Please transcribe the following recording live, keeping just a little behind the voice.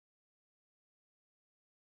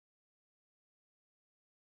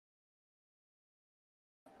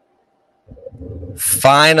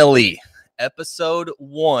Finally, episode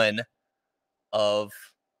 1 of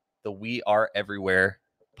the We Are Everywhere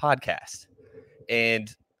podcast.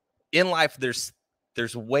 And in life, there's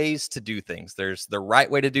ways to do things. There's the right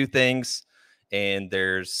way to do things, and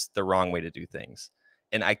there's the wrong way to do things.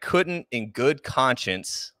 And I couldn't, in good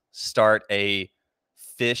conscience, start a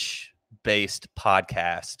Phish-based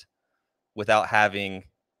podcast without having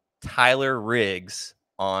Tyler Riggs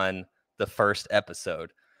on the first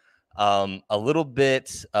episode. A little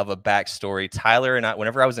bit of a backstory. Tyler and I,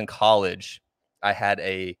 whenever I was in college, I had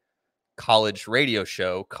a college radio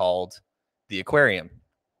show called The Aquarium.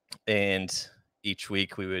 And each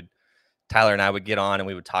week Tyler and I would get on and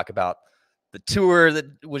we would talk about the tour that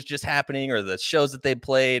was just happening or the shows that they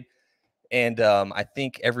played. And I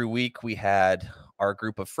think every week we had our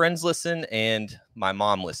group of friends listen and my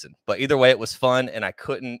mom listen. But either way, it was fun. And I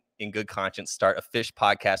couldn't, in good conscience, start a Phish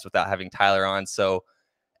podcast without having Tyler on. So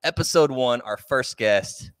episode 1, our first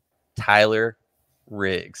guest, Tyler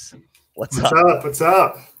Riggs. What's up? What's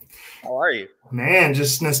up? How are you? Man,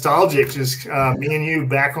 just nostalgic. Just me and you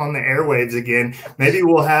back on the airwaves again. Maybe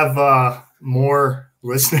we'll have more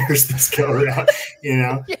listeners this go around. You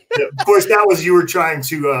know, yeah. Of course, that was you were trying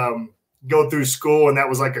to go through school, and that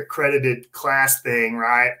was like a credited class thing,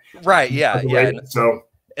 right? Right. Yeah. Yeah.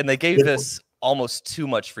 And they gave us almost too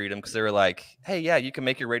much freedom because they were like, hey, yeah, you can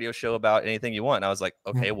make your radio show about anything you want. And I was like,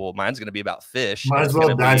 okay, well, mine's going to be about Phish. Might as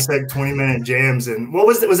well dissect 20-minute jams. And what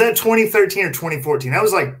was it? Was that 2013 or 2014? That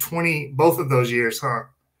was like both of those years, huh?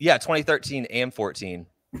 Yeah, 2013 and 14.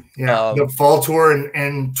 Yeah, the fall tour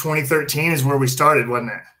in 2013 is where we started,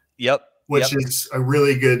 wasn't it? Yep. Which is a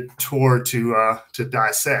really good tour to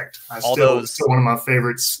dissect. Still one of my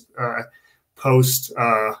favorites post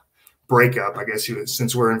breakup, I guess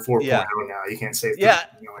since we're in 4.0 now, you can't say 3.0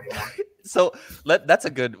 anymore. So that's a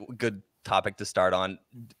good topic to start on.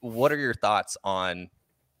 What are your thoughts on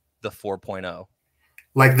the 4.0?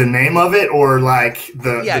 Like the name of it, or like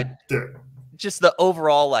just the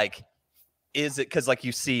overall, like, is it because like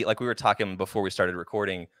you see, like we were talking before we started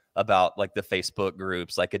recording about like the Facebook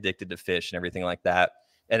groups, like Addicted to Phish and everything like that.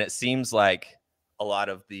 And it seems like a lot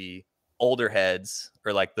of the older heads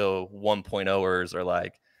or like the 1.0ers are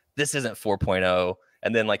like, this isn't 4.0.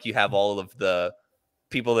 And then like you have all of the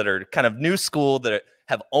people that are kind of new school that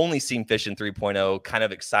have only seen Phish in 3.0 kind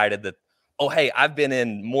of excited that, oh, hey, I've been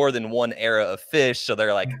in more than one era of Phish. So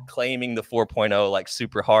they're like claiming the 4.0 like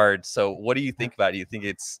super hard. So what do you think about it? Do you think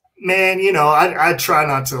it's... Man, you know, I try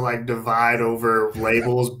not to like divide over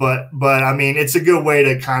labels, but I mean, it's a good way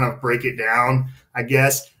to kind of break it down, I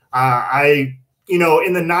guess. You know,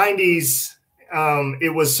 in the 90s,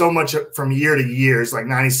 it was so much from year to years. Like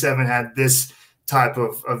 97 had this type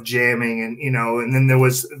of jamming, and you know, and then there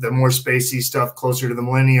was the more spacey stuff closer to the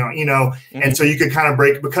millennial, you know, and so you could kind of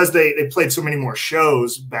break because they played so many more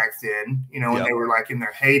shows back then, you know, and they were like in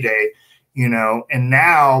their heyday, you know, and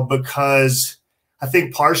now because I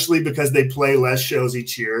think partially because they play less shows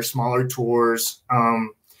each year, smaller tours,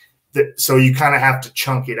 so you kind of have to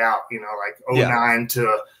chunk it out, you know, like 09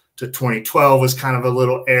 to 2012 was kind of a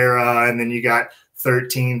little era, and then you got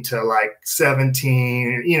 13 to like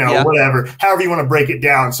 17, you know, whatever, however you want to break it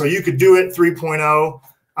down. So you could do it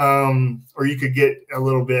 3.0, or you could get a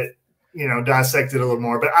little bit, you know, dissected a little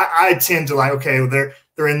more. But I tend to like, okay, well,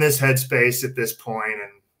 they're in this headspace at this point,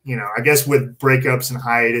 and you know, I guess with breakups and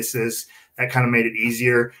hiatuses, that kind of made it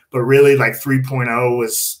easier. But really, like 3.0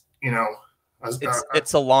 was, you know,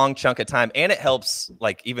 it's a long chunk of time, and it helps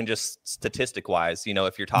like even just statistic wise, you know,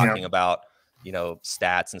 if you're talking about, you know,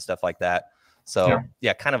 stats and stuff like that. So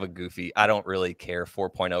yeah, kind of a goofy. I don't really care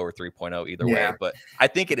 4.0 or 3.0 either way, but I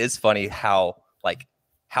think it is funny how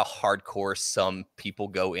hardcore some people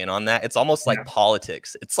go in on that. It's almost like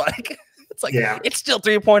politics. It's like it's still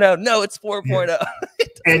 3.0. No, it's 4.0.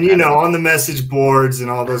 And you know, on the message boards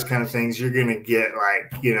and all those kind of things, you're gonna get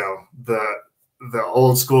like, you know, the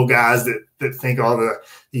old school guys that think all the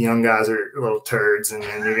young guys are little turds, and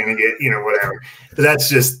then you're gonna get, you know, whatever. But that's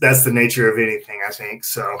the nature of anything, I think.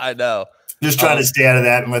 So I know. Just trying to stay out of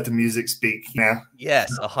that and let the music speak. Yeah.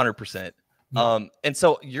 Yes, 100%. And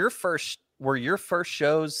so were your first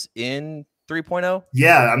shows in 3.0?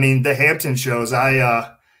 Yeah, I mean the Hampton shows.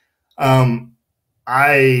 I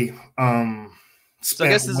So I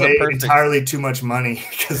guess this is entirely too much money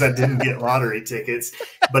because I didn't get lottery tickets,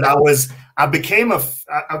 but I became a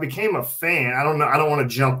fan. I don't know. I don't want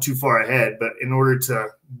to jump too far ahead, but in order to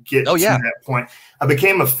get to that point, I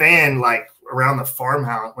became a fan like around the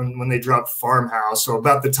Farmhouse when they dropped Farmhouse. So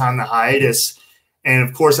about the time the hiatus, and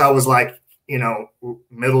of course I was like, you know,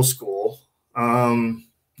 middle school.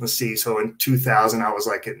 Let's see. So in 2000, I was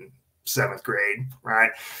like in 7th grade,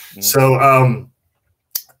 right? So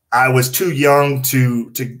I was too young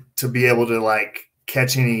to be able to like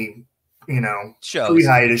catch any, shows.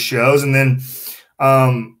 pre-hiatus shows. And then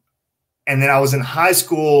I was in high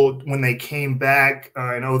school when they came back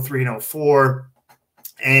in 03 and 04,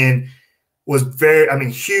 and was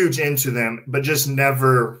huge into them, but just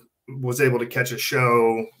never was able to catch a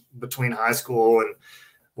show between high school and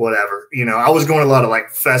whatever. I was going to a lot of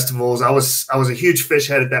like festivals. I was a huge Phish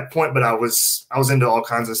head at that point, but I was into all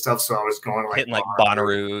kinds of stuff. So I was going like hitting like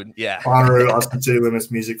Bonnaroo, Austin City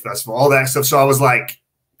Limits Music Festival, all that stuff. So I was like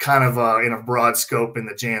kind of in a broad scope in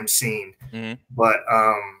the jam scene. But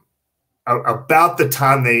about the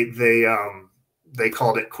time they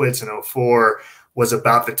called it quits in 04 was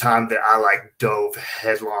about the time that I like dove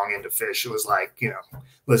headlong into Phish. It was like,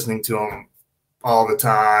 listening to them all the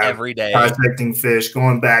time, every day, dissecting Phish,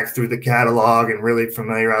 going back through the catalog and really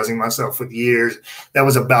familiarizing myself with years. That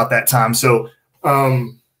was about that time. So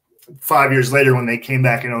 5 years later, when they came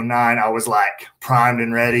back in 09, I was like primed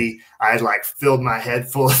and ready. I had like filled my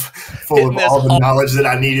head full of all the knowledge that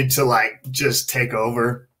I needed to like just take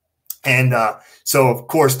over. And so, of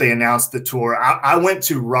course, they announced the tour. I went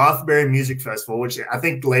to Rothbury Music Festival, which I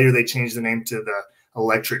think later they changed the name to the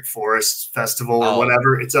Electric Forest Festival or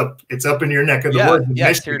whatever. It's up in your neck of the woods. Yeah,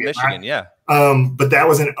 it's here in Michigan, right? Yeah. But that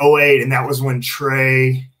was in 08, and that was when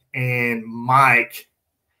Trey and Mike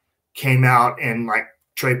came out, and like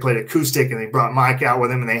Trey played acoustic, and they brought Mike out with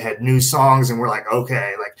him, and they had new songs, and we're like,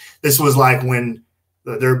 okay, like this was like when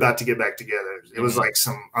they're about to get back together. It was like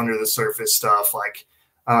some under the surface stuff, like.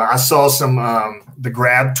 I saw some the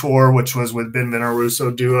Grab tour, which was with Ben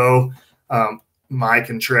Venerusso duo, Mike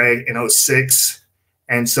and Trey in 06.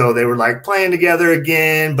 And so they were like playing together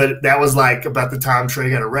again, but that was like about the time Trey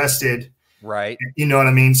got arrested. Right. You know what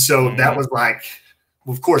I mean? So that was like,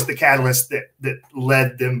 of course, the catalyst that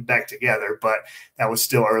led them back together, but that was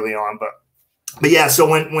still early on. But yeah, so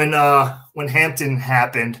when Hampton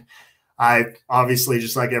happened, I obviously,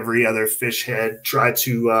 just like every other Phish head, tried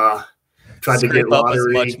to get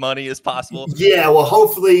lottery, up as much money as possible. Yeah, well,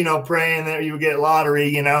 hopefully, praying that you would get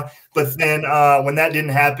lottery, But then when that didn't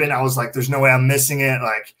happen, I was like, "There's no way I'm missing it."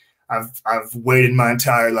 Like I've waited my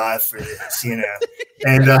entire life for this,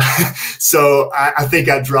 And so I think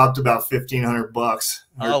I dropped about $1,500.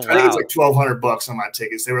 Oh, wow. I think it's like $1,200 on my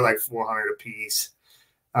tickets. They were like $400 a piece.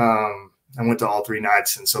 I went to all 3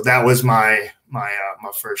 nights, and so that was my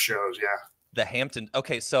first shows. Yeah, the Hampton.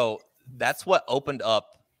 Okay, so that's what opened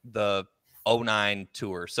up the 09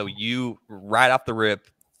 tour. So you right off the rip,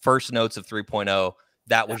 first notes of 3.0,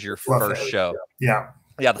 that was your first show. Yeah.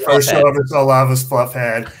 The first show I ever saw live was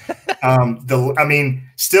Fluffhead.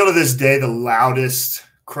 Still to this day, the loudest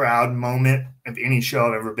crowd moment of any show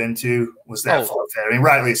I've ever been to was that Fluffhead. I mean,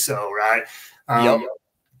 rightly so, right?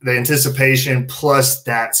 The anticipation plus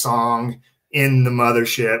that song in the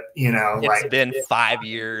mothership, it's been 5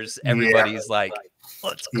 years. Everybody's like,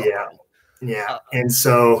 let's go. Yeah. And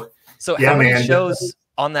so how many shows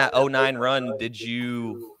on that 09 run did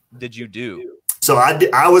you do? So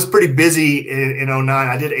I was pretty busy in 09.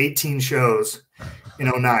 I did 18 shows in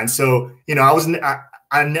 09. So, I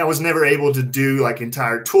was never able to do like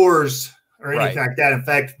entire tours or anything like that. In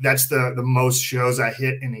fact, that's the most shows I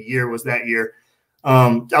hit in a year was that year.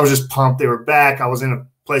 I was just pumped they were back. I was in a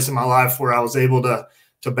place in my life where I was able to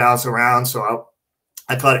bounce around. So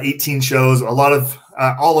I caught 18 shows, a lot of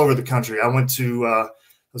all over the country. I went to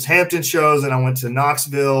those Hampton shows, and I went to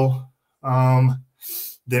Knoxville,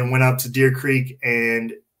 then went up to Deer Creek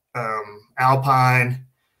and Alpine.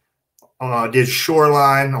 Did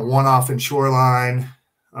Shoreline, a one-off in Shoreline.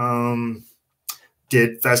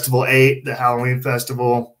 Did Festival 8, the Halloween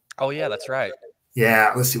festival. Oh, yeah, that's right.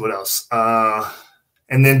 Yeah, let's see what else.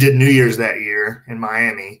 And then did New Year's that year in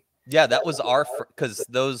Miami. Yeah, that was because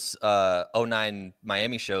those 09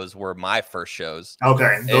 Miami shows were my first shows.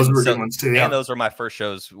 Okay, those were good ones too. Yeah, and those were my first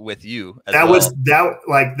shows with you. That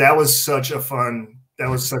was such a fun. That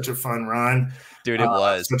was such a fun run, dude. It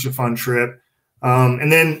was such a fun trip.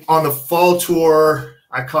 And then on the fall tour,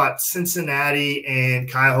 I caught Cincinnati and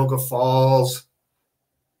Cuyahoga Falls.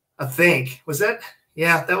 I think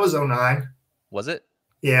that was 09. Was it?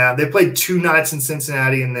 Yeah, they played 2 nights in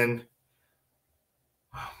Cincinnati, and then.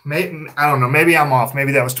 Maybe, I don't know. Maybe I'm off.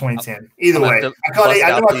 Maybe that was 2010. Either way, I caught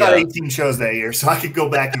 18 shows that year, so I could go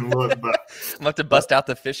back and look. But I'm gonna have to bust out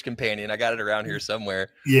the Phish Companion. I got it around here somewhere.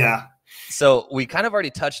 Yeah. So we kind of already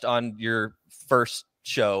touched on your first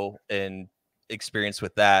show and experience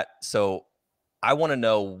with that. So I want to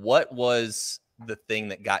know, what was the thing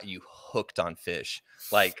that got you hooked on Phish?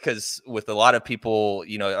 Like, because with a lot of people,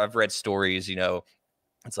 I've read stories.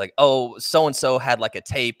 It's like, oh, so and so had like a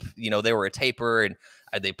tape. They were a taper, and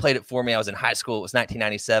they played it for me. I was in high school. It was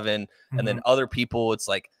 1997. And then other people, it's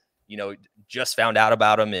like, you know, just found out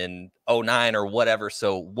about them in 09 or whatever.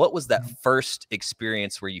 So what was that first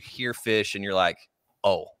experience where you hear Phish and you're like,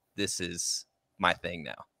 oh, this is my thing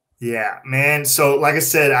now? Yeah, man. So like I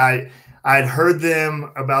said, I'd heard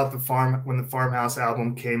them about when the Farmhouse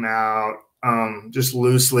album came out, just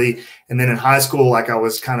loosely. And then in high school, like I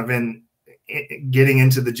was kind of getting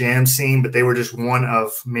into the jam scene, but they were just one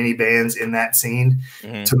of many bands in that scene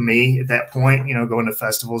to me at that point, you know, going to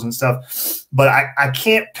festivals and stuff. But I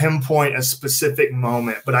can't pinpoint a specific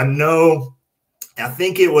moment, but I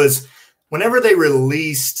think it was whenever they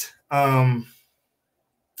released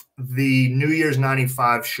the New Year's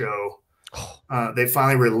 95 show. They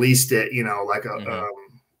finally released it, you know, like a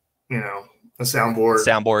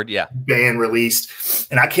soundboard yeah, band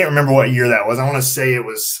released. And I can't remember what year that was. I want to say it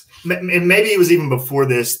was, and maybe it was even before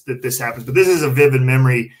this happened, but this is a vivid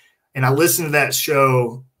memory. And I listened to that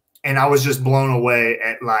show and I was just blown away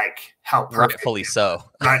at like how perfect, rightfully so,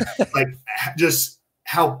 right? Like just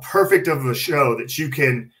how perfect of a show that you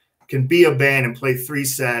can be a band and play 3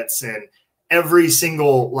 sets, and every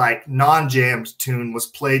single like non-jammed tune was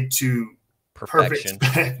played to perfection.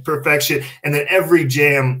 And then every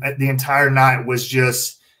jam the entire night was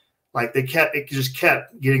just like it just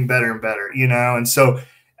kept getting better and better, you know? And so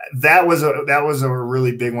that was a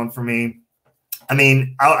really big one for me. I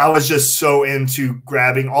mean, I was just so into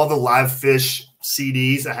grabbing all the Live Phish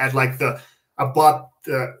CDs. I had like I bought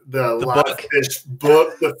the Live Phish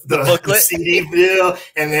book, the CD deal,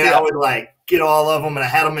 and then I would like get all of them, and I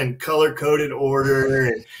had them in color coded order,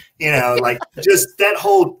 and you know, like just that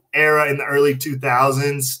whole era in the early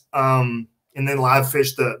 2000s. And then Live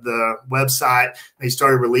Phish, the website, they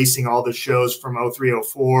started releasing all the shows from 03,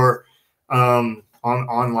 04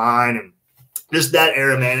 online, and just that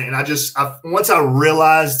era, man. And once I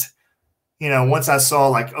realized, you know, once I saw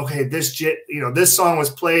like, okay, this song was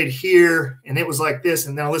played here and it was like this,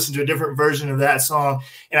 and then I listened to a different version of that song,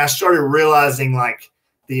 and I started realizing like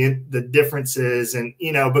the differences. And,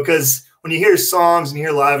 you know, because when you hear songs and you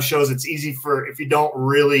hear live shows, it's easy if you don't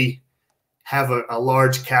really have a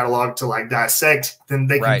large catalog to like dissect, then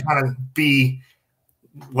they can kind of be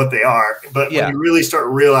what they are. But when you really start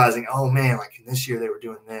realizing, oh man, like in this year they were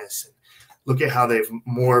doing this, and look at how they've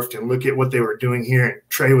morphed, and look at what they were doing here. And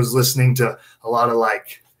Trey was listening to a lot of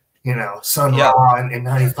like, you know, Sun Ra in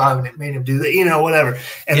 95, and it made him do that, you know, whatever.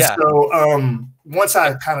 And so once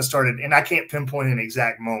I kind of started, and I can't pinpoint an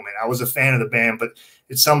exact moment, I was a fan of the band, but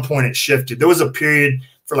at some point it shifted. There was a period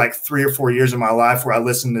for like 3 or 4 years of my life where I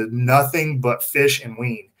listened to nothing but Phish and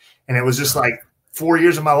Ween. And it was just like 4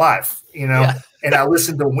 years of my life, you know. And I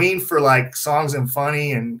listened to Ween for like songs and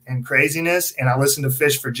funny and craziness, and I listened to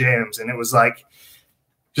Phish for jams. And it was like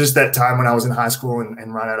just that time when I was in high school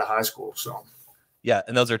and right out of high school. So yeah,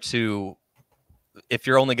 and those are two. If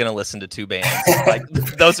you're only going to listen to 2 bands, like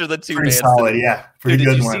those are the 2 bands. Solid, yeah, pretty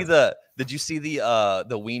good one. Did you see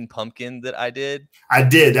the Ween Pumpkin that I did? I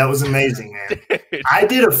did. That was amazing, man. I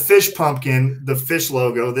did a Phish pumpkin, the Phish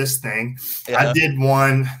logo, this thing. I did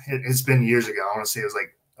one. It's been years ago. I want to say it was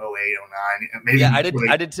like 08, 09. Maybe. Yeah,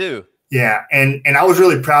 I did too. Yeah, and I was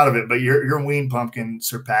really proud of it, but your Ween pumpkin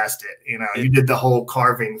surpassed it. You know, you did the whole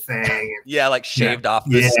carving thing. Yeah, like shaved off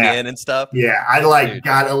the skin and stuff. Yeah, I like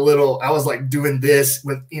got a little. I was like doing this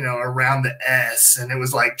with, you know, around the S, and it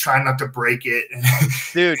was like trying not to break it.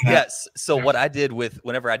 Dude, yes. So what I did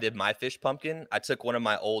whenever I did my Phish pumpkin, I took one of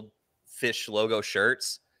my old Phish logo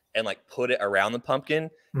shirts and like put it around the pumpkin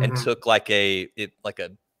and took like a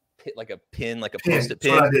pin, like a post-it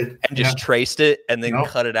pin, and just traced it and then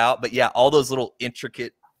cut it out. But yeah, all those little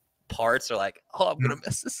intricate parts are like, oh, I'm gonna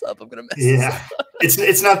mess this up. I'm gonna mess this up.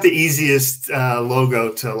 It's not the easiest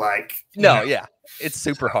logo to like. No, it's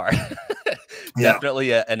super hard.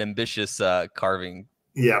 Definitely an ambitious carving.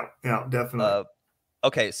 Yeah, definitely.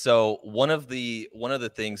 Okay, so one of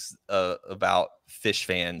the things about Phish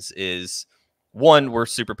fans is, 1, we're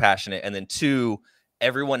super passionate, and then 2,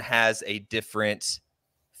 everyone has a different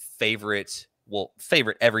favorite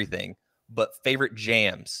everything, but favorite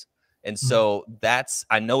jams. And so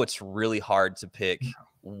I know it's really hard to pick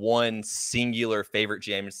one singular favorite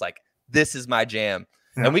jam. It's like, this is my jam.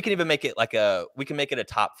 And we can even make it like a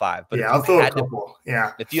top 5. But I'll throw a couple.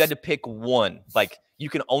 If you had to pick one, like you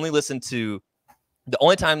can only listen to, the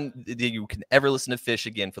only time that you can ever listen to Phish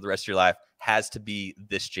again for the rest of your life has to be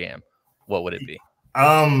this jam, what would it be?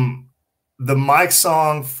 The Mike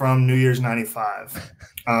song from New Year's 95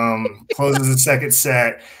 closes the second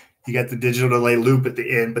set. You got the digital delay loop at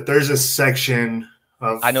the end, but there's a section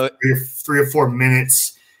of 3 or 4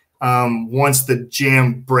 minutes once the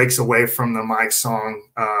jam breaks away from the Mike song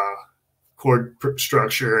chord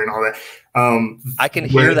structure and all that. I can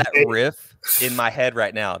hear that riff in my head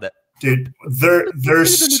right now. That dude, they're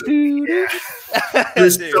so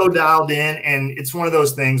dialed in, and it's one of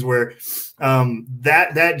those things where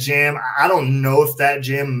that jam, I don't know if that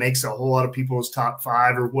jam makes a whole lot of people's top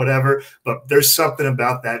 5 or whatever, but there's something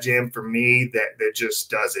about that jam for me that just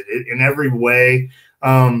does it in every way.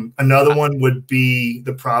 Another one would be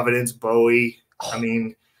the Providence Bowie. I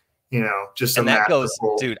mean, you know, just and that goes,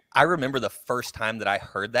 dude. I remember the first time that I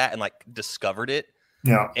heard that and like discovered it.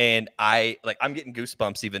 Yeah. And I'm getting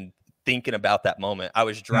goosebumps even thinking about that moment. I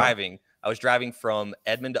was driving from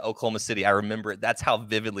Edmond to Oklahoma City. I remember it. That's how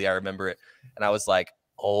vividly I remember it. And I was like,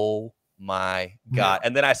 oh my God. Yeah.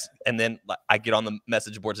 And then I get on the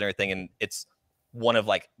message boards and everything, and it's one of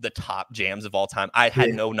like the top jams of all time. I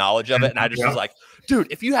had no knowledge of it. And I just was like,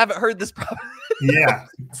 dude, if you haven't heard this, yeah,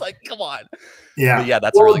 it's like, come on. Yeah. But yeah.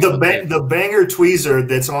 That's really the banger tweezer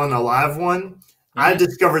that's on the live one. I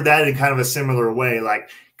discovered that in kind of a similar way, like,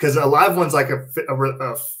 because a live one's like a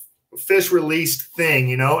Phish released thing,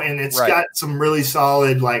 you know, and it's got some really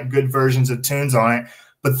solid, like, good versions of tunes on it.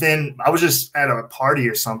 But then I was just at a party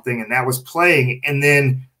or something, and that was playing, and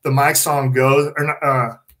then the Mike song goes,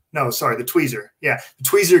 or no, sorry, the tweezer. Yeah, the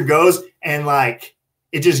tweezer goes, and like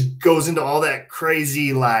it just goes into all that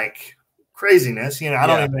crazy, like, craziness. You know, I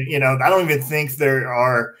don't even think there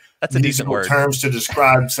are. That's a decent word. Terms to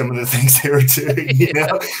describe some of the things they were doing, you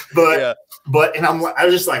know. But and I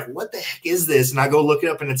was just like, what the heck is this? And I go look it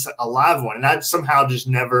up, and it's a live one. And I somehow just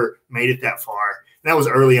never made it that far. And that was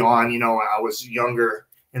early on, you know. I was younger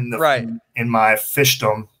in my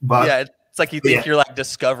fishdom. But yeah, it's like you think you're like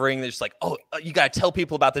discovering. There's like, oh, you gotta tell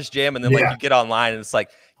people about this jam, and then like you get online, and it's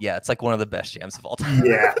like, yeah, it's like one of the best jams of all time.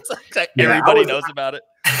 Yeah, it's like everybody knows about it.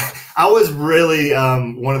 I was really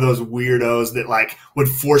one of those weirdos that like would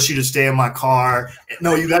force you to stay in my car.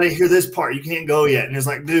 No, you got to hear this part. You can't go yet. And it's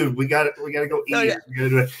like, dude, we got to go eat. We got to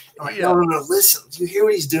do it. I'm like, no, listen. Do you hear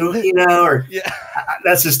what he's doing? You know, or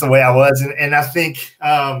that's just the way I was. And I think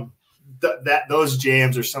that those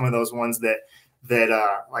jams are some of those ones that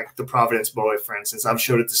like the Providence Bowie, for instance. I've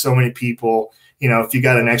showed it to so many people. You know, if you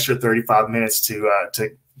got an extra 35 minutes to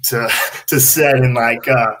set and like.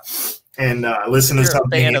 And listen to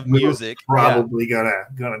something. Fan of music, probably gonna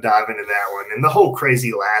dive into that one, and the whole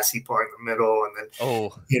Crazy Lassie part in the middle, and then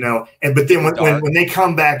you know, but then when they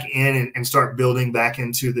come back in and start building back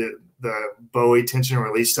into the Bowie tension and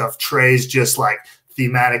release stuff, Trey's just like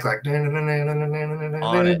thematic, like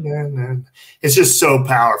it's just so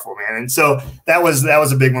powerful, man. And so that was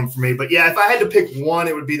a big one for me. But yeah, if I had to pick one,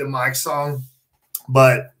 it would be the Mike song,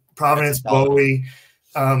 but Providence Bowie.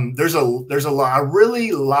 There's a lot. I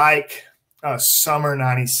really like Summer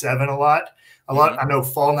 '97 a lot. I know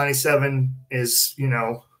Fall '97 is, you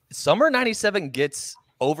know, Summer '97 gets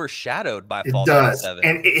overshadowed by Fall '97,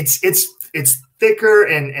 and it's thicker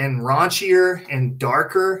and raunchier and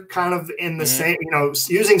darker, kind of in the same, you know,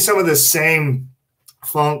 using some of the same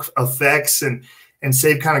funk effects and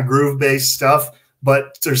same kind of groove based stuff.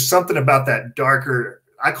 But there's something about that darker.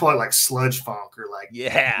 I call it like sludge funk, or like, you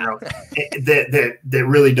know, that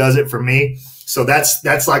really does it for me. So that's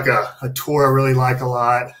like a tour I really like a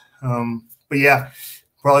lot. But yeah,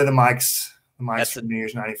 probably the Mics from New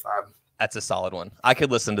Year's '95. That's a solid one. I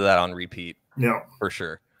could listen to that on repeat. Yeah, for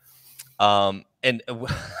sure. And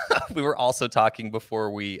we were also talking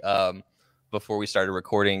before we started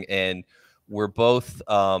recording, and we're both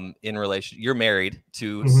in relation. You're married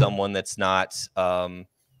to someone that's not a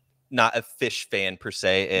Phish fan per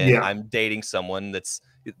se, and I'm dating someone that's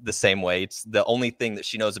the same way. It's the only thing that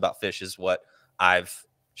she knows about Phish is what I've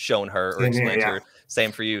shown her or explained to her.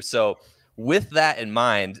 Same for you. So with that in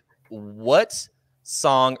mind, what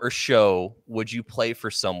song or show would you play for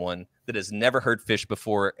someone that has never heard Phish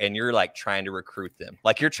before, and you're like trying to recruit them,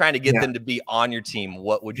 like you're trying to get them to be on your team?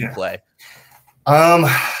 What would you play?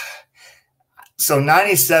 So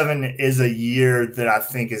 '97 is a year that I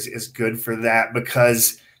think is good for that,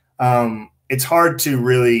 because it's hard to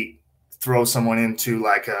really throw someone into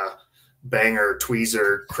like a banger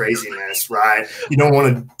tweezer craziness, right? You don't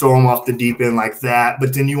want to throw them off the deep end like that,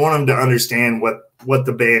 but then you want them to understand what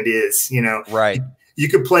the band is, you know? Right. You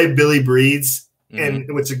could play Billy Breeds, and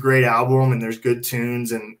it's a great album, and there's good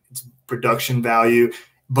tunes and it's production value,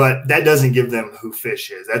 but that doesn't give them who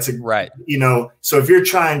Phish is. That's you know, so if you're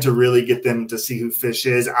trying to really get them to see who Phish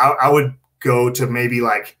is, I would go to maybe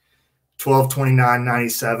like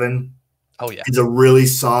 12/29/97. Oh yeah, it's a really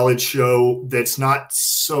solid show that's not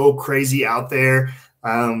so crazy out there,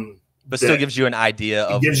 but still gives you an idea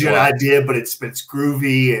of. It gives you an idea, but it's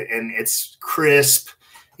groovy and it's crisp,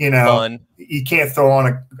 fun. You can't throw on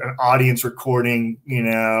an audience recording,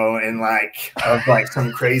 and like of like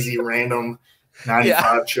some crazy random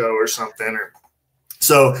 95 show or something.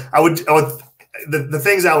 So I would the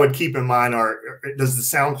things I would keep in mind are, does the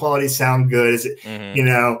sound quality sound good? Is it,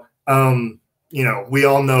 we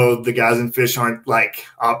all know the guys in Phish aren't like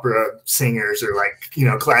opera singers or like,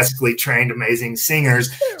 classically trained, amazing singers.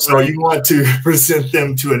 So you want to present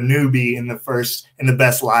them to a newbie in the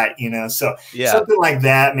best light, so something like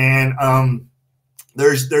that, man.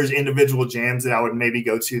 There's individual jams that I would maybe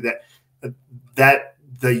go to that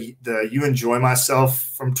the You Enjoy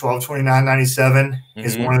Myself from 12/29/97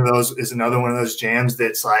 is another one of those jams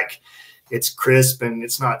that's like, it's crisp and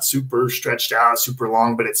it's not super stretched out, super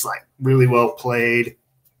long, but it's like really well played.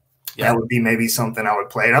 That would be maybe something I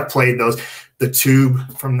would play. And I've played the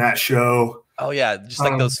Tube from that show. Oh yeah, just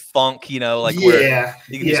like those funk, like where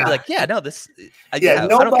you can just be like, I don't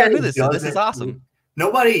care who this is. This is awesome.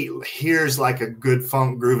 Nobody hears like a good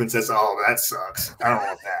funk groove and says, "Oh, that sucks. I don't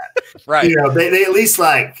want that." Right. They at least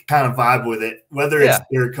like kind of vibe with it, whether it's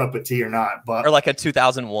their cup of tea or not. But or like a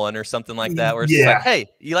 2001 or something like that, where it's like, "Hey,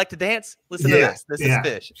 you like to dance? Listen to this. This is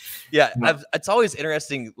Phish." Yeah, it's always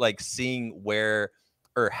interesting, like seeing where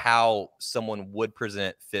or how someone would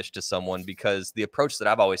present Phish to someone, because the approach that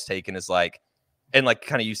I've always taken is like, and like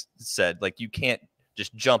kind of you said, like you can't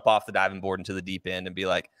just jump off the diving board into the deep end and be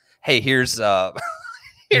like, "Hey, here's the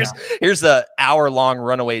hour-long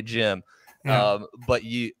runaway gym." But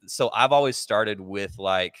so I've always started with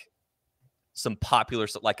like some popular,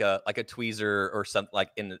 like a tweezer or something, like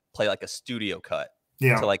play like a studio cut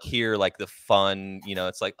to like hear like the fun,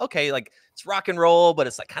 it's like, okay, like it's rock and roll, but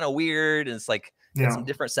it's like kind of weird, and it's like some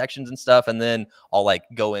different sections and stuff. And then I'll like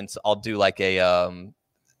I'll do like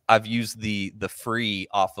I've used the free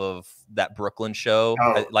off of that Brooklyn show,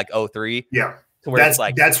 like 03. Yeah.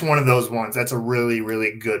 That's one of those ones. That's a really,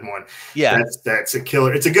 really good one. Yeah. That's a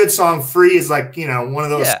killer. It's a good song. Free is like, one of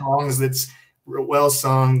those songs that's well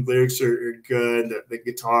sung. Lyrics are good. The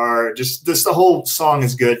guitar, just the whole song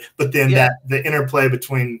is good. But then the interplay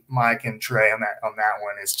between Mike and Trey on that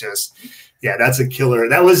one is just, that's a killer.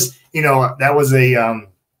 That was, a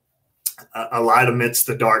light amidst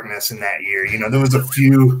the darkness in that year. There was a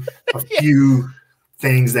few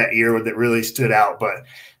things that year that really stood out, but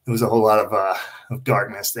there was a whole lot of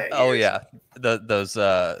darkness that year. Oh yeah, those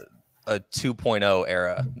a 2.0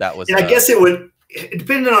 era. That was. And I guess it would,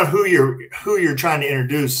 depending on who you're trying to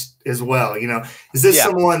introduce as well. Is this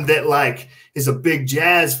someone that like is a big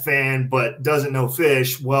jazz fan but doesn't know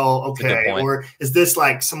Phish? Well, okay. Or is this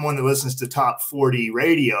like someone that listens to top 40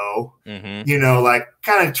 radio? Like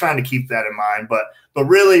kind of trying to keep that in mind. But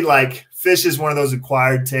really, like Phish is one of those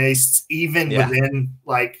acquired tastes, even within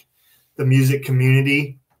like the music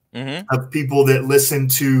community. Of people that listen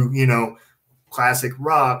to, classic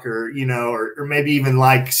rock or, or maybe even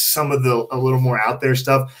like some of a little more out there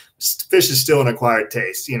stuff. Phish is still an acquired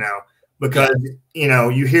taste, because,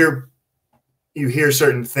 you hear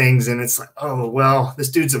certain things and it's like, oh, well, this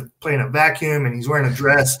dude's playing a vacuum and he's wearing a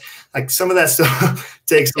dress. Like some of that stuff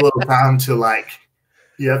takes a little time to like,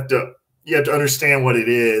 you have to understand what it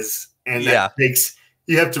is. And that takes,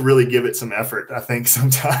 you have to really give it some effort, I think,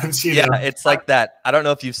 sometimes. It's like that. I don't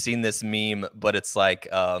know if you've seen this meme, but it's like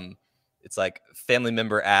family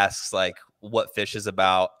member asks like what Phish is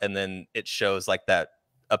about, and then it shows like a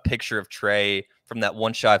picture of Trey from that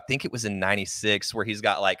one show. I think it was in '96, where he's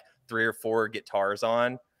got like 3 or 4 guitars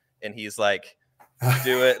on, and he's like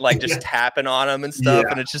just tapping on them and stuff,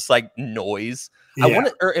 and it's just like noise.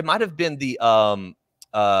 Or it might have been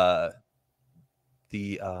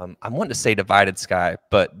I'm wanting to say Divided Sky,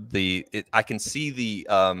 but I can see the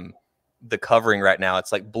covering right now.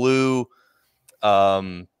 It's like blue,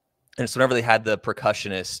 and it's whenever they had the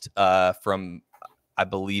percussionist from, I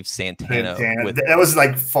believe, Santana. That was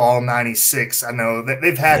like fall '96. I know that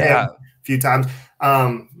they've had him a few times.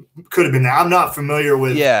 Could have been that. I'm not familiar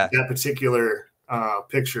with that particular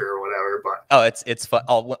picture or whatever, but it's fun.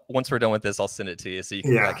 Once we're done with this, I'll send it to you so you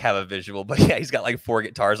can like have a visual. But he's got like 4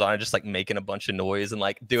 guitars on it, just like making a bunch of noise and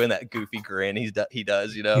like doing that goofy grin he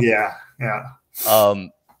does,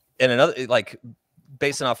 and another, like,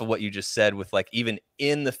 based off of what you just said, with like even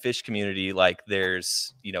in the Phish community, like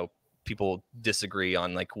there's people disagree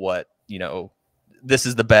on like what this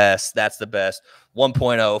is the best, that's the best, 1.0,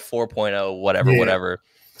 4.0, whatever.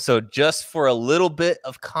 So just for a little bit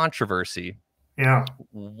of controversy.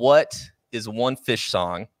 What is one Phish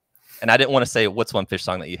song? And I didn't want to say what's one Phish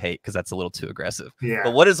song that you hate, because that's a little too aggressive.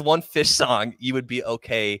 But what is one Phish song you would be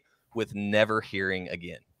okay with never hearing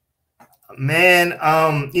again? Man,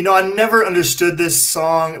 I never understood this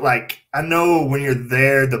song. Like, I know when you're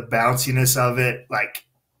there, the bounciness of it, like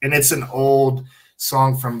and it's an old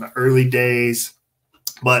song from the early days,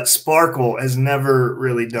 but Sparkle has never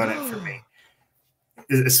really done it for me.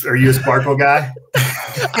 Are you a Sparkle guy?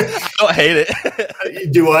 I don't hate it.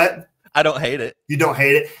 You do what? I don't hate it. You don't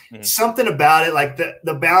hate it? Mm-hmm. Something about it, like the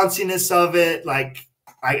bounciness of it, like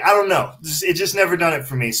I don't know. It just never done it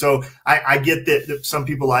for me. So I get that some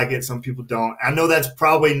people like it, some people don't. I know that's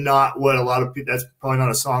probably not what a lot of people, that's probably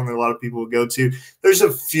not a song that a lot of people would go to. There's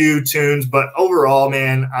a few tunes, but overall,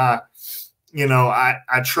 man, you know,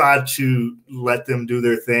 I try to let them do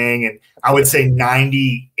their thing. And I would say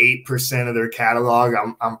 98% of their catalog,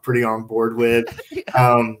 I'm pretty on board with.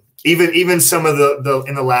 Yeah. Even some of the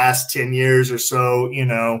in the last 10 years or so, you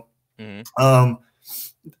know,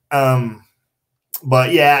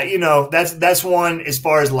 but yeah, you know, that's one as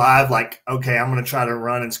far as live, like, okay, I'm going to try to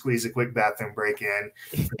run and squeeze a quick bathroom break in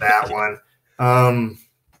for that one.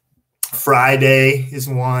 Friday is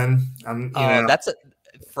one. You know.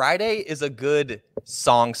 Friday is a good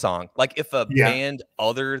song. Like if a band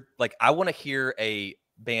like I want to hear a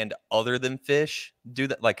band other than Phish do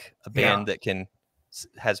that, like a band that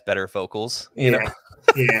has better vocals, you know,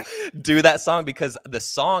 do that song, because the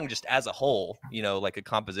song just as a whole, you know, like a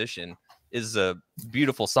composition is a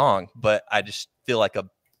beautiful song, but I just feel like a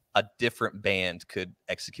different band could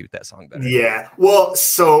execute that song better. Yeah. Well,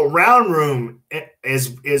 so Round Room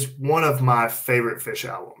is one of my favorite Phish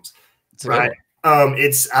albums. Right.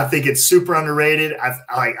 I think it's super underrated.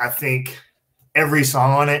 I think every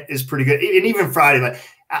song on it is pretty good. And even Friday, like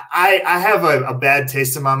I have a bad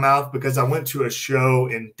taste in my mouth because I went to a show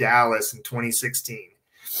in Dallas in 2016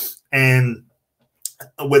 and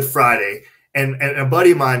with Friday and a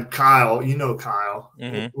buddy of mine, Kyle, you know, Kyle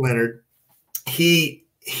Leonard, he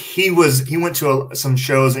went to some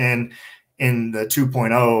shows in the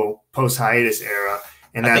 2.0 post hiatus era.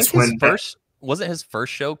 And that's when wasn't his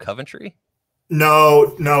first show Coventry?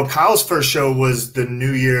 No. Kyle's first show was the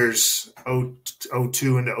New Year's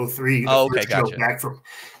 02 into 03. Oh, okay, gotcha. Back from,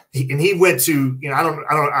 and he went to, you know,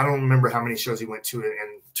 I don't remember how many shows he went to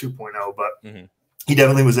in 2.0, but he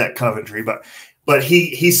definitely was at Coventry. But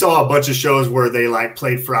he saw a bunch of shows where they like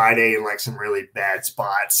played Friday in like some really bad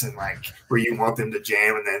spots and like where you want them to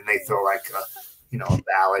jam, and then they throw like a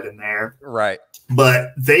ballad in there, right?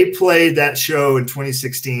 But they played that show in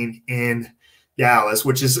 2016 in Dallas,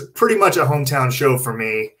 which is pretty much a hometown show for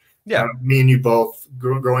me. Yeah. Me and you both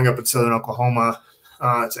growing up in Southern Oklahoma.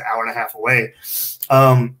 It's an hour and a half away.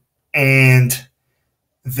 And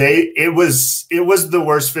it was the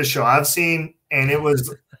worst Phish show I've seen. And it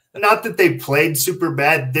was not that they played super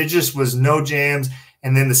bad. There just was no jams.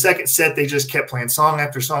 And then the second set, they just kept playing song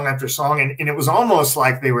after song after song. And it was almost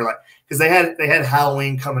like they were like, because they had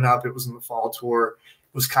Halloween coming up. It was in the fall tour.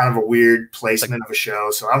 Was kind of a weird placement of a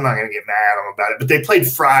show, so I'm not going to get mad at them about it. But they played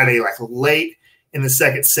Friday like late in the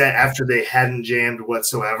second set after they hadn't jammed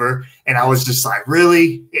whatsoever, and I was just like,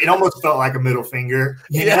 really? It almost felt like a middle finger.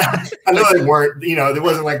 Yeah, I know they weren't. You know, it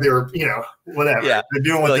wasn't like they were. You know, whatever. Yeah. They're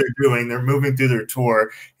doing what they're doing. They're moving through their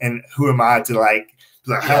tour, and who am I to like?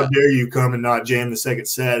 How dare you come and not jam the second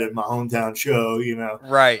set at my hometown show? You know,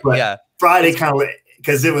 right? But Friday kind of.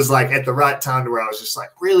 Because it was like at the right time to where I was just like,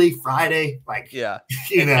 really, Friday? Like, yeah,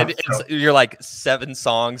 you know, you're like 7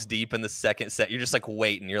 songs deep in the second set. You're just like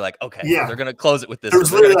waiting. You're like, okay, they're gonna close it with this. There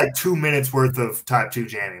was literally like 2 minutes worth of type 2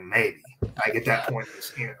 jamming, maybe. Like at that point,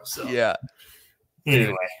 you know. So yeah.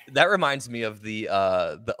 Anyway, dude, that reminds me of the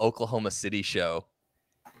Oklahoma City show.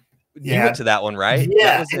 You went to that one, right?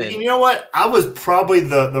 Yeah, and you know what? I was probably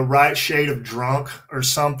the right shade of drunk or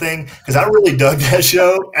something because I really dug that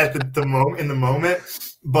show at the moment.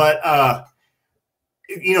 But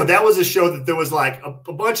you know, that was a show that there was like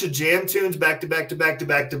a bunch of jam tunes back to back to back to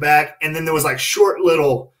back to back, and then there was like short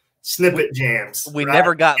little snippet jams. We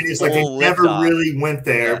never got. And it's like they never really went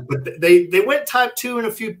there, but they went type 2 in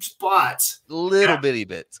a few spots, little bitty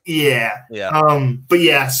bits. Yeah. But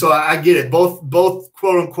yeah, so I get it. Both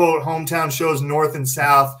quote unquote hometown shows, north and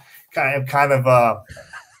south, kind of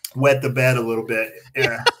wet the bed a little bit in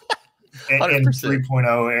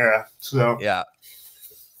 3.0 era. So yeah,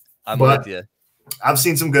 I'm with you. I've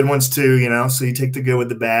seen some good ones too, you know. So you take the good with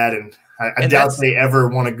the bad, and I doubt they ever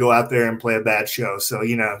want to go out there and play a bad show. So,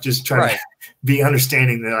 you know, just try to be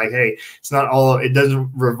understanding that, like, hey, it's not all, it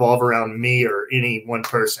doesn't revolve around me or any one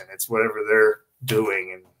person. It's whatever they're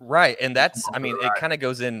doing. And and that's, I mean, it kind of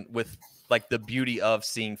goes in with like the beauty of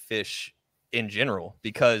seeing Phish in general,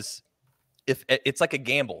 because if it's like a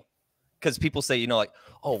gamble, because people say, you know, like,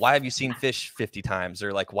 oh, why have you seen Phish 50 times?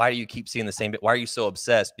 Or like, why do you keep seeing the same bit? Why are you so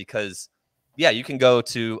obsessed? Because yeah, you can go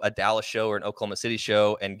to a Dallas show or an Oklahoma City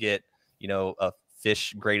show and get, you know, a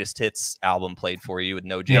Phish greatest hits album played for you with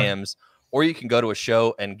no jams, or you can go to a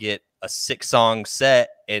show and get a 6-song set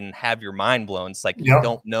and have your mind blown. It's like you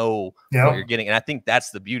don't know what you're getting. And I think that's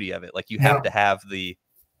the beauty of it. Like you have to have the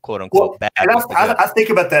quote unquote bad. And I think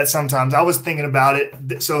about that sometimes. I was thinking about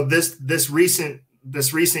it. So this recent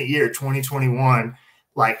year, 2021,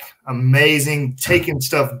 like amazing, taking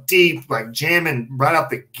stuff deep, like jamming right out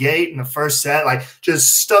the gate in the first set, like just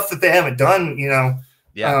stuff that they haven't done, you know,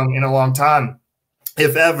 in a long time,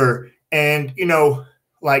 if ever. And, you know,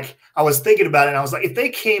 like I was thinking about it and I was like, if they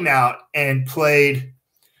came out and played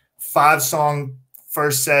 5-song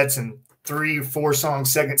first sets and 3 or 4-song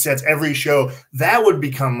second sets every show, that would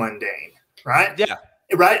become mundane, right? Yeah.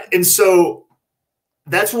 Right. And so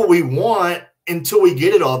that's what we want until we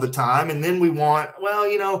get it all the time. And then we want, well,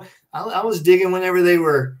 you know, I was digging whenever they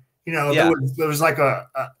were, you know, there was like a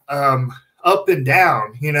up and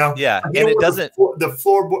down, you know. Yeah. Like, and it doesn't the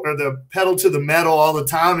floorboard or the pedal to the metal all the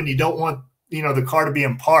time, and you don't want, you know, the car to be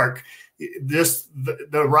in park.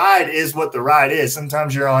 The ride is what the ride is.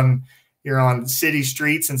 Sometimes you're on city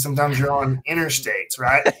streets and sometimes you're on interstates,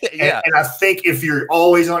 right? And I think if you're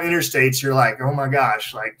always on interstates, you're like, oh my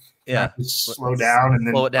gosh, like slow down and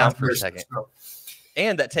then slow it down for a second.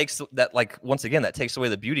 And that takes that, like, once again, that takes away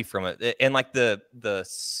the beauty from it and like the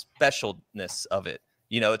specialness of it.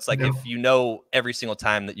 You know, it's like if you know every single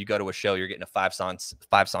time that you go to a show, you're getting a 5-song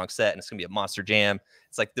set and it's gonna be a monster jam.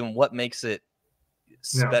 It's like, then what makes it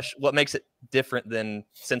special? What makes it different than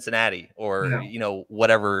Cincinnati or you know,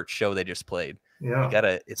 whatever show they just played? You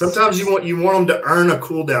gotta. Sometimes you want them to earn a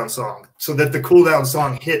cool down song so that the cool down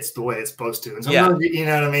song hits the way it's supposed to. And sometimes, you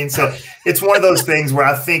know what I mean. So it's one of those things where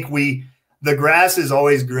I think the grass is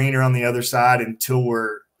always greener on the other side until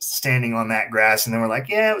we're standing on that grass, and then we're like,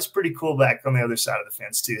 yeah, it was pretty cool back on the other side of the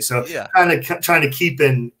fence too. So kind of trying to keep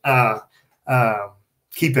in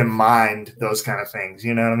mind those kind of things.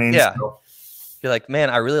 You know what I mean? Yeah. So, you're like, man,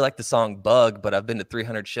 I really like the song Bug, but I've been to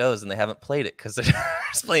 300 shows and they haven't played it because they're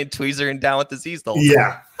just playing Tweezer and Down with Disease the whole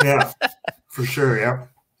time. Yeah, for sure. Yeah.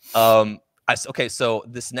 Okay, so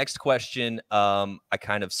this next question, I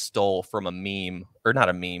kind of stole from a meme, or not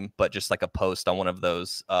a meme, but just like a post on one of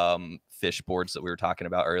those Phish boards that we were talking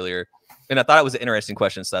about earlier. And I thought it was an interesting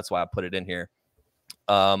question, so that's why I put it in here.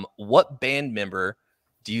 What band member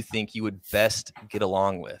do you think you would best get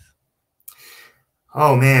along with?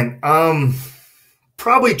 Oh, man.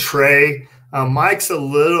 Probably Trey. Mike's a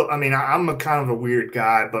little, I mean, I'm a kind of a weird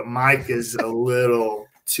guy, but Mike is a little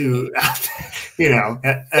too, you know,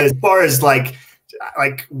 as far as like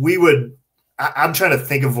we would, I'm trying to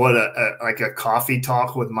think of what a coffee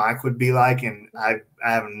talk with Mike would be like. And I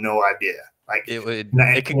have no idea. Like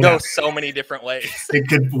it could go so many different ways.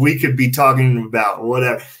 We could be talking about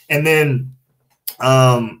whatever. And then,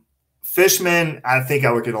 Fishman, I think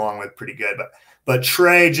I would get along with pretty good, but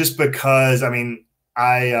Trey, just because, I mean,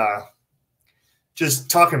 just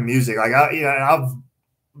talking music, like I've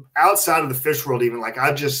outside of the Phish world, even like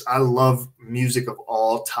I love music of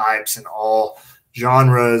all types and all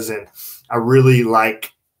genres, and I really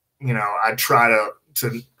like, you know, I try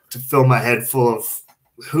to fill my head full of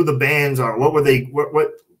who the bands are,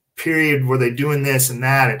 what period were they doing this and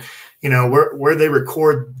that, and you know where they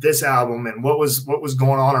record this album and what was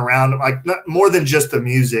going on around, like not more than just the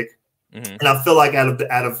music. And I feel like out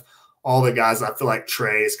of all the guys, I feel like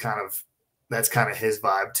Trey is that's kind of his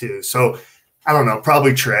vibe too. So I don't know,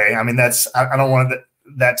 probably Trey. I mean, I don't want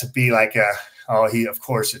that to be like of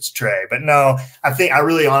course it's Trey, but no, I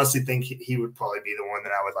really honestly think he would probably be the one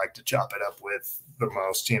that I would like to chop it up with the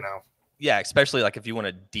most, you know? Yeah. Especially like if you want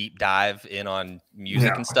to deep dive in on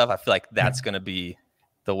music and stuff, I feel like that's going to be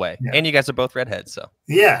the way. Yeah. And you guys are both redheads. So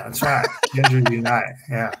yeah, that's right. Ginger unite.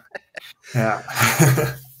 Yeah.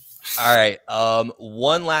 Yeah. All right.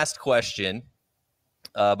 One last question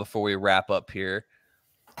before we wrap up here.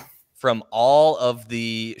 From all of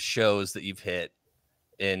the shows that you've hit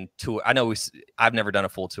in tour, I know I've never done a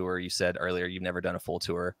full tour. You said earlier you've never done a full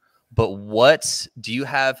tour, but what do you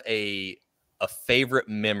have a favorite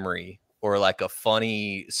memory or like a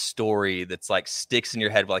funny story that's like sticks in your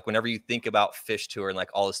head? Like whenever you think about Phish tour and like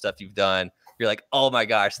all the stuff you've done, you're like, oh my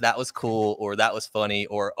gosh, that was cool, or that was funny,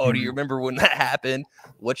 or oh, do you remember when that happened?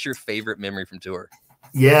 What's your favorite memory from tour?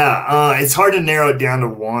 Yeah, it's hard to narrow it down to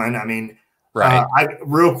one. I mean, right.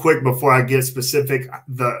 Real quick before I get specific,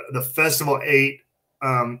 the Festival 8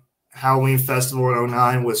 Halloween Festival in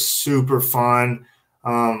 09 was super fun.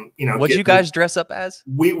 You know, what did you guys dress up as?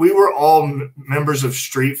 We were all members of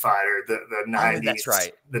Street Fighter, the 90s. Oh, that's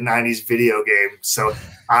right. The 90s video game. So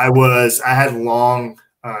I had long,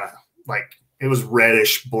 like it was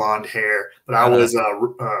reddish blonde hair, but I was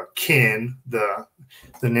Ken, the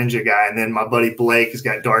ninja guy, and then my buddy Blake has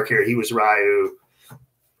got dark hair. He was Ryu.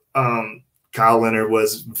 Kyle Leonard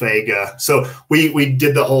was Vega. So we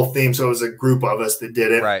did the whole theme. So it was a group of us that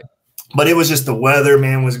did it. Right. But it was just the weather,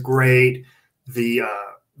 man, was great.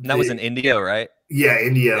 That was in India, right? Yeah,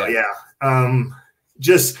 India. Yeah.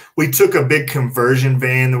 Just we took a big conversion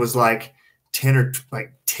van that was like 10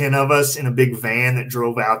 of us in a big van that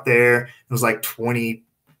drove out there. It was like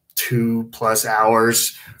 22 plus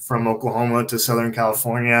hours from Oklahoma to Southern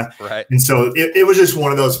California. Right. And so it was just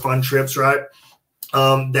one of those fun trips, right?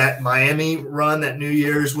 That Miami run, that New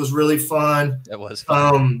Year's was really fun. It was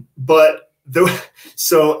fun.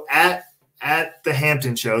 So at the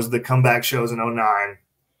Hampton shows, the comeback shows in 2009,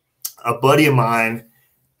 a buddy of mine,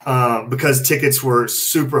 because tickets were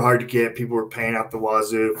super hard to get, people were paying out the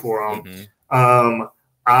wazoo for them. Mm-hmm.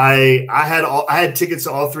 I had tickets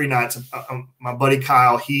to all 3 nights. My buddy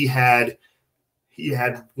Kyle, he had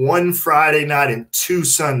one Friday night and 2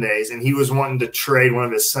 Sundays, and he was wanting to trade one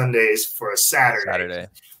of his Sundays for a Saturday.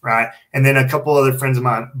 Right? And then a couple other friends of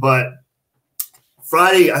mine. But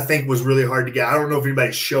Friday, I think, was really hard to get. I don't know if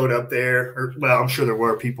anybody showed up there. I'm sure there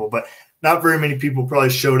were people, but not very many people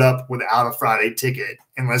probably showed up without a Friday ticket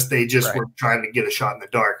unless they just were trying to get a shot in the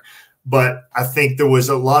dark. But I think there was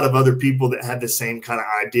a lot of other people that had the same kind of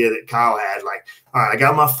idea that Kyle had. Like, all right, I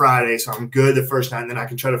got my Friday, so I'm good the first night, and then I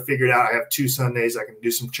can try to figure it out. I have 2 Sundays. I can do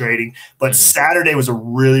some trading. But Saturday was a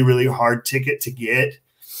really, really hard ticket to get.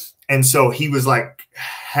 And so he was like,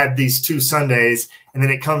 had these 2 Sundays, and then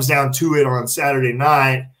it comes down to it on Saturday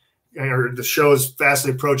night, or the show is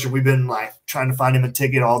fastly approaching. We've been like trying to find him a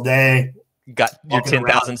ticket all day. Got your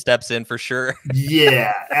 10,000 steps in for sure.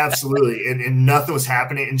 Yeah, absolutely. And nothing was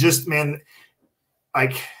happening. And just, man,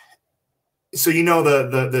 like, so you know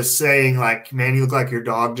the saying, like, man, you look like your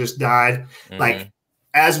dog just died. Like,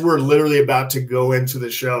 as we're literally about to go into the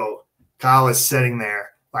show, Kyle is sitting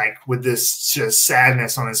there, like, with this just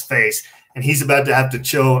sadness on his face, and he's about to have to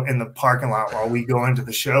chill in the parking lot while we go into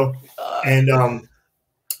the show. And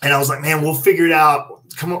I was like, man, we'll figure it out.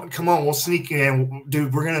 Come on, we'll sneak you in,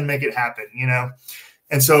 dude. We're gonna make it happen, you know.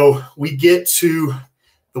 And so we get to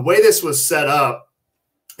the way this was set up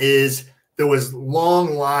is there was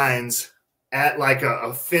long lines at like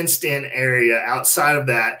a fenced-in area outside of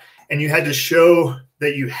that, and you had to show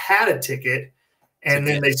that you had a ticket, and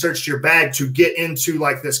then they searched your bag to get into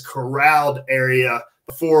like this corralled area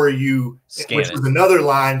before you, which was another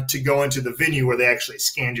line to go into the venue where they actually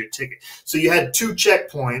scanned your ticket. So you had 2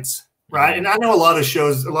 checkpoints, right? And I know a lot of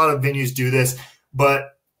shows, a lot of venues do this,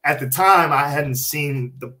 but at the time I hadn't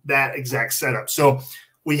seen that exact setup. So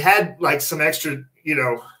we had like some extra, you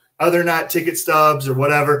know, other night ticket stubs or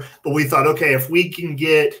whatever, but we thought, okay, if we can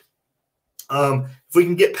get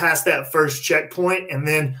past that first checkpoint, and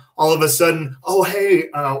then all of a sudden, oh, hey,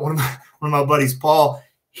 one of my buddies, Paul,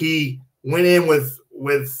 he went in with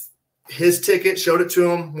his ticket, showed it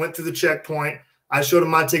to him, went through the checkpoint. I showed him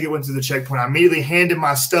my ticket, went through the checkpoint. I immediately handed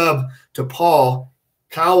my stub to Paul.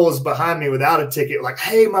 Kyle was behind me without a ticket, like,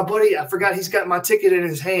 hey, my buddy, I forgot he's got my ticket in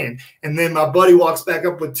his hand. And then my buddy walks back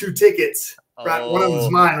up with 2 tickets, right? One of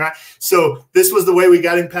them's mine, right? So this was the way we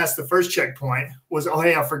got him past the first checkpoint was, oh,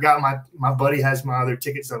 hey, I forgot my buddy has my other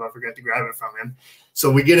ticket stub. I forgot to grab it from him.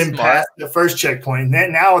 So we get him past the first checkpoint. And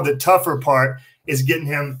then now the tougher part is getting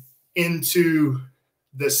him into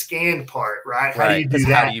the scanned part, right? How do you do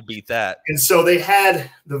that? How do you beat that? And so they had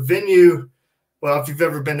the venue. Well, if you've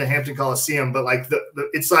ever been to Hampton Coliseum, but like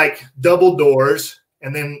it's like double doors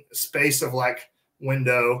and then space of like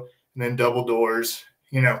window and then double doors,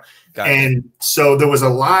 you know. So there was a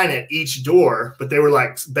line at each door, but they were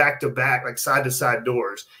like back to back, like side to side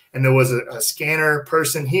doors. And there was a scanner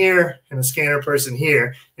person here and a scanner person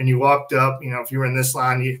here. And you walked up, you know, if you were in this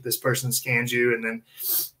line, this person scans you, and then.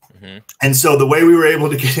 And so the way we were able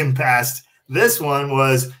to get him past this one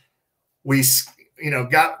was we, you know,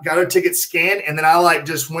 got our ticket scanned, and then I like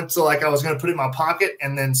just went to like I was going to put it in my pocket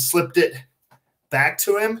and then slipped it back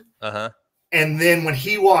to him. And then when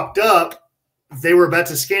he walked up, they were about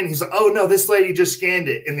to scan. He's like, oh, no, this lady just scanned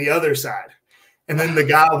it in the other side. And then the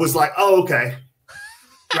guy was like, oh, okay.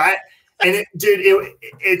 Right. And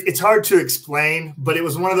it's hard to explain, but it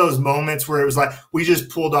was one of those moments where it was like we just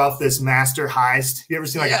pulled off this master heist. You ever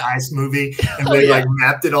seen like a heist movie? And we like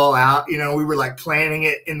mapped it all out. You know, we were like planning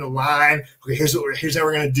it in the line. Okay, here's how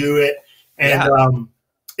we're gonna do it. And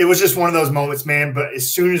it was just one of those moments, man. But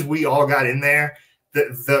as soon as we all got in there,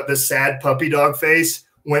 the sad puppy dog face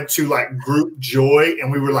went to like group joy,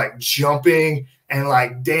 and we were like jumping and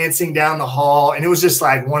like dancing down the hall. And it was just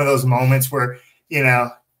like one of those moments where, you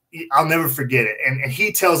know, I'll never forget it. And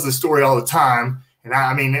he tells the story all the time. And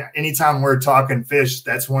I mean, anytime we're talking Phish,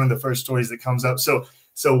 that's one of the first stories that comes up. So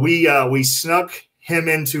we snuck him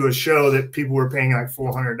into a show that people were paying like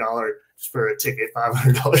 $400 for a ticket,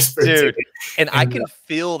 $500 for a Dude, ticket. and I can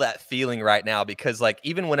feel that feeling right now because like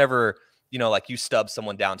even whenever, you know, like you stub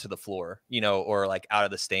someone down to the floor, you know, or like out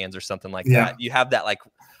of the stands or something like that, you have that like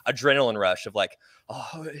adrenaline rush of like,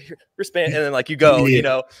 oh, wristband, and then like you go, you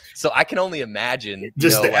know. So I can only imagine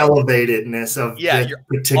just the like, elevatedness of this you're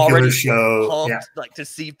particular show. Pumped, like to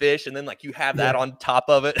see Phish, and then like you have that on top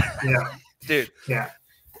of it. Dude. Yeah.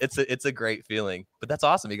 It's a great feeling. But that's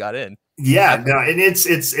awesome. You got in. Yeah, no, and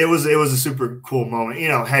it was a super cool moment. You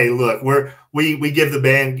know, hey, look, we give the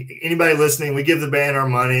band, anybody listening, we give the band our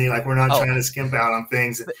money. Like we're not trying to skimp out on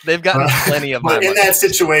things. They've gotten plenty of money. But in that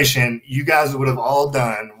situation, you guys would have all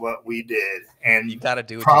done what we did, and you got to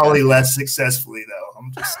do it probably less successfully though.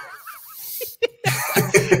 I'm just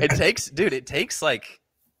it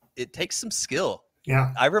takes some skill.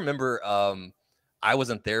 Yeah, I remember I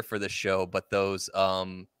wasn't there for the show, but those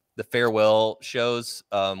the farewell shows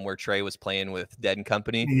where Trey was playing with Dead and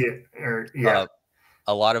Company.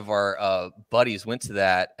 A lot of our buddies went to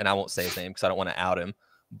that, and I won't say his name because I don't want to out him,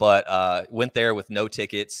 but went there with no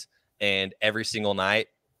tickets, and every single night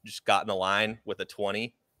just got in the line with a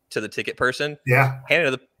 20 to the ticket person. Yeah.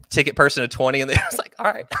 Handed the ticket person a 20, and they was like, all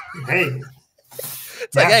right. Hey.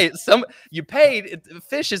 It's like, hey, you paid.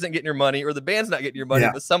 Phish isn't getting your money, or the band's not getting your money,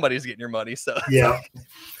 but somebody's getting your money. So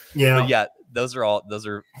but yeah, those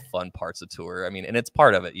are fun parts of tour. I mean, and it's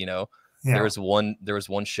part of it, you know. There was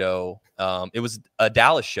one show. It was a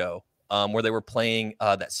Dallas show where they were playing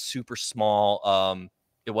that super small.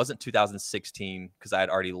 It wasn't 2016 because I had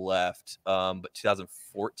already left, but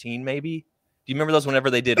 2014 maybe. Do you remember those? Whenever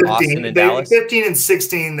they did 15, Austin and Dallas, 15 and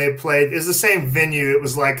 16, they played. It was the same venue. It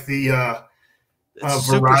was like the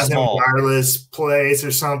Verizon wireless place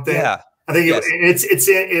or something. Yeah, I think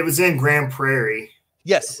it was in Grand Prairie.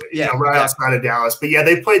 Yes, right outside of Dallas. But yeah,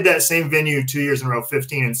 they played that same venue 2 years in a row,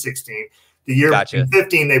 15 and 16. The year in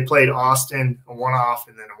 15, they played Austin, a one-off,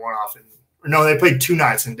 and then a one-off. No, they played 2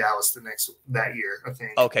 nights in Dallas that year, I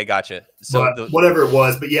think. Okay, gotcha. So whatever it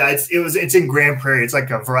was, but yeah, it's in Grand Prairie. It's like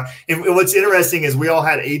what's interesting is we all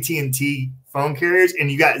had AT&T phone carriers,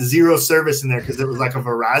 and you got 0 service in there because it was like a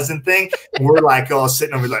Verizon thing. And we're like all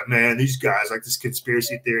sitting over like, man, these guys like this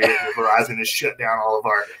conspiracy theory that Verizon has shut down all of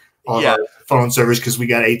our phone service because we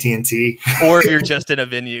got AT&T. Or you're just in a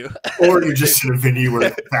venue. Or you're just in a venue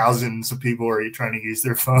where thousands of people are trying to use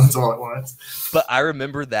their phones all at once. But I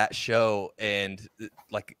remember that show, and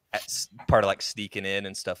like part of like sneaking in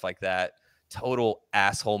and stuff like that. Total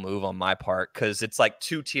asshole move on my part because it's like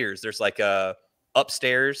 2 tiers. There's like a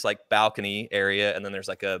upstairs like balcony area, and then there's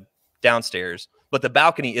like a downstairs. But the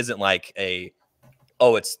balcony isn't like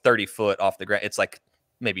it's 30 foot off the ground. It's like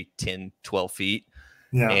maybe 10, 12 feet.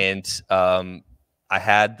 Yeah. And I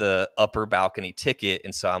had the upper balcony ticket,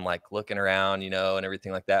 and so I'm like looking around, you know, and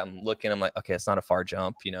everything like that. I'm looking, I'm like, okay, it's not a far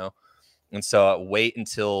jump, you know. And so I wait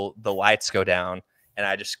until the lights go down, and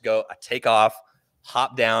I take off,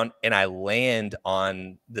 hop down, and I land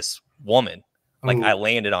on this woman. Like I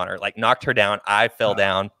landed on her, like knocked her down. I fell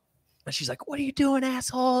down, and she's like, "What are you doing,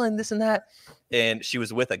 asshole?" And this and that. And she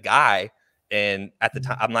was with a guy. And at the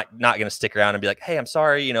time, I'm like not going to stick around and be like, hey, I'm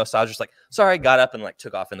sorry, you know. So I was just like, sorry, got up and like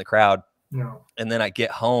took off in the crowd. No. And then I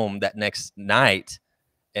get home that next night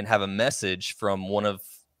and have a message from one of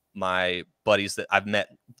my buddies that I've met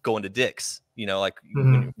going to Dick's, you know, like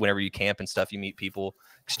whenever you camp and stuff, you meet people,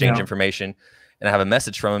 exchange information. And I have a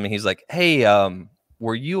message from him, and he's like, hey,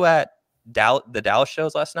 were you at the Dallas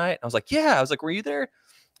shows last night? I was like, yeah. I was like, were you there?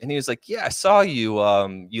 And he was like, yeah, I saw you.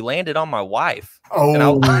 You landed on my wife. Oh. And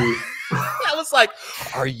I was like,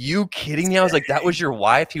 are you kidding me? I was like, that was your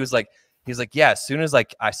wife? He was like, yeah, as soon as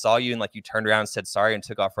like I saw you and like you turned around and said sorry and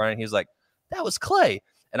took off running, he was like, that was Clay.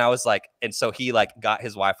 And I was like, and so he like got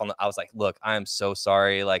his wife on I was like, look, I am so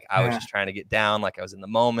sorry. Like I was just trying to get down. Like I was in the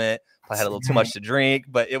moment. I had a little too much to drink,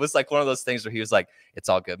 but it was like one of those things where he was like, it's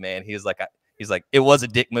all good, man. He was like, it was a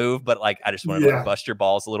dick move, but like, I just wanted to like, bust your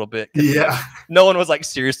balls a little bit. Yeah. Like, no one was like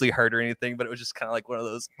seriously hurt or anything, but it was just kind of like one of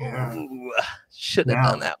those, shouldn't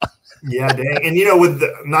have done that. Yeah, dang. And you know,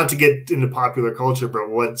 not to get into popular culture, but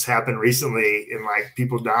what's happened recently in like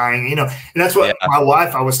people dying, you know, and that's what my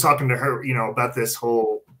wife, I was talking to her, you know, about this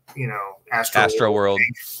whole, you know, Astro World.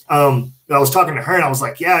 I was talking to her, and I was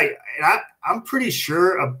like, yeah, and I'm pretty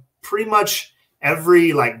sure pretty much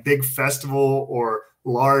every like big festival or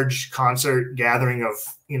large concert gathering of,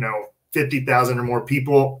 you know, 50,000 or more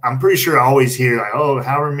people, I'm pretty sure I always hear like, oh,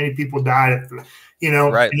 however many people died at the, you know,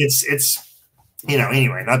 right. And it's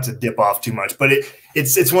anyway, not to dip off too much, but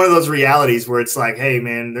it's one of those realities where it's like, hey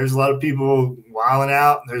man, there's a lot of people wilding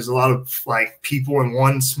out. There's a lot of like people in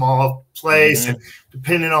one small place, and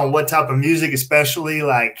depending on what type of music, especially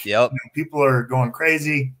like people are going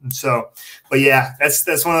crazy. And so, but yeah,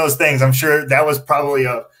 that's one of those things. I'm sure that was probably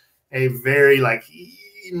a very like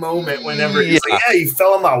moment whenever he's like, yeah, you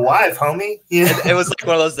fell on my wife, homie. It was like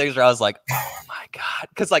one of those things where I was like, oh my God.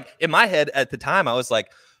 Because like in my head at the time, I was like,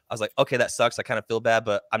 okay, that sucks. I kind of feel bad,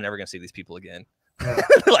 but I'm never going to see these people again. Yeah.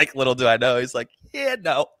 Like, little do I know. He's like, yeah,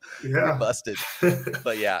 no, you're busted.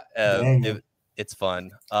 But yeah, it's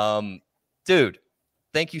fun. Dude,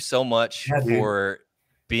 thank you so much for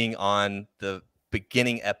being on the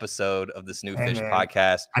beginning episode of this new Phish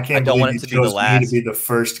podcast. I don't want it to be the last. Me to be the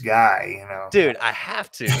first guy, Dude, I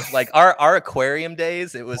have to. Like our aquarium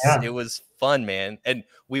days, it was fun, man. And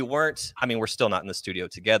we weren't. I mean, we're still not in the studio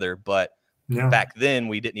together, but back then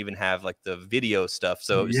we didn't even have like the video stuff.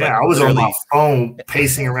 So it was I was on my phone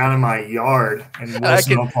pacing around in my yard in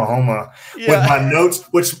Wilson, Oklahoma with my notes,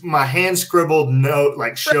 which my hand scribbled note,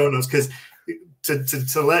 like show notes, because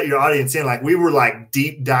to let your audience in, like we were like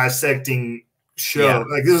deep dissecting show.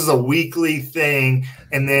 Like this was a weekly thing,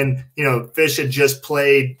 and then Phish had just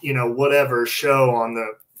played whatever show on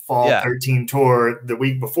the Fall 13 tour the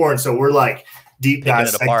week before, and so we're like deep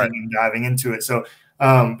dissecting and diving into it. So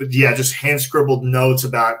but yeah, just hand scribbled notes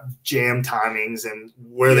about jam timings and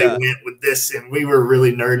where they went with this, and we were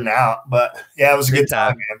really nerding out. But yeah, it was a good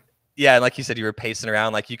time, man. Yeah, and like you said, you were pacing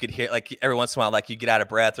around, like you could hear, like every once in a while, like you get out of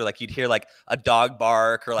breath, or like you'd hear like a dog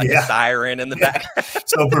bark or like a siren in the back.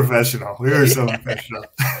 So professional. We were so professional.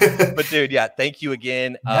 But dude, thank you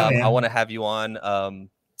again. I want to have you on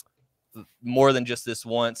more than just this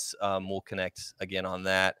once. We'll connect again on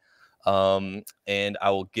that. And I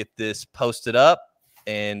will get this posted up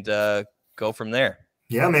and go from there.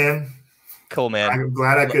 Yeah, man. Cool, man. I'm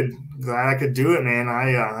glad I could do it, man.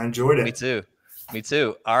 I enjoyed it. Me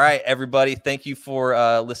too. All right, everybody. Thank you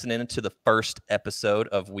for listening to the first episode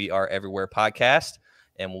of We Are Everywhere podcast,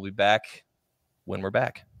 and we'll be back when we're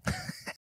back.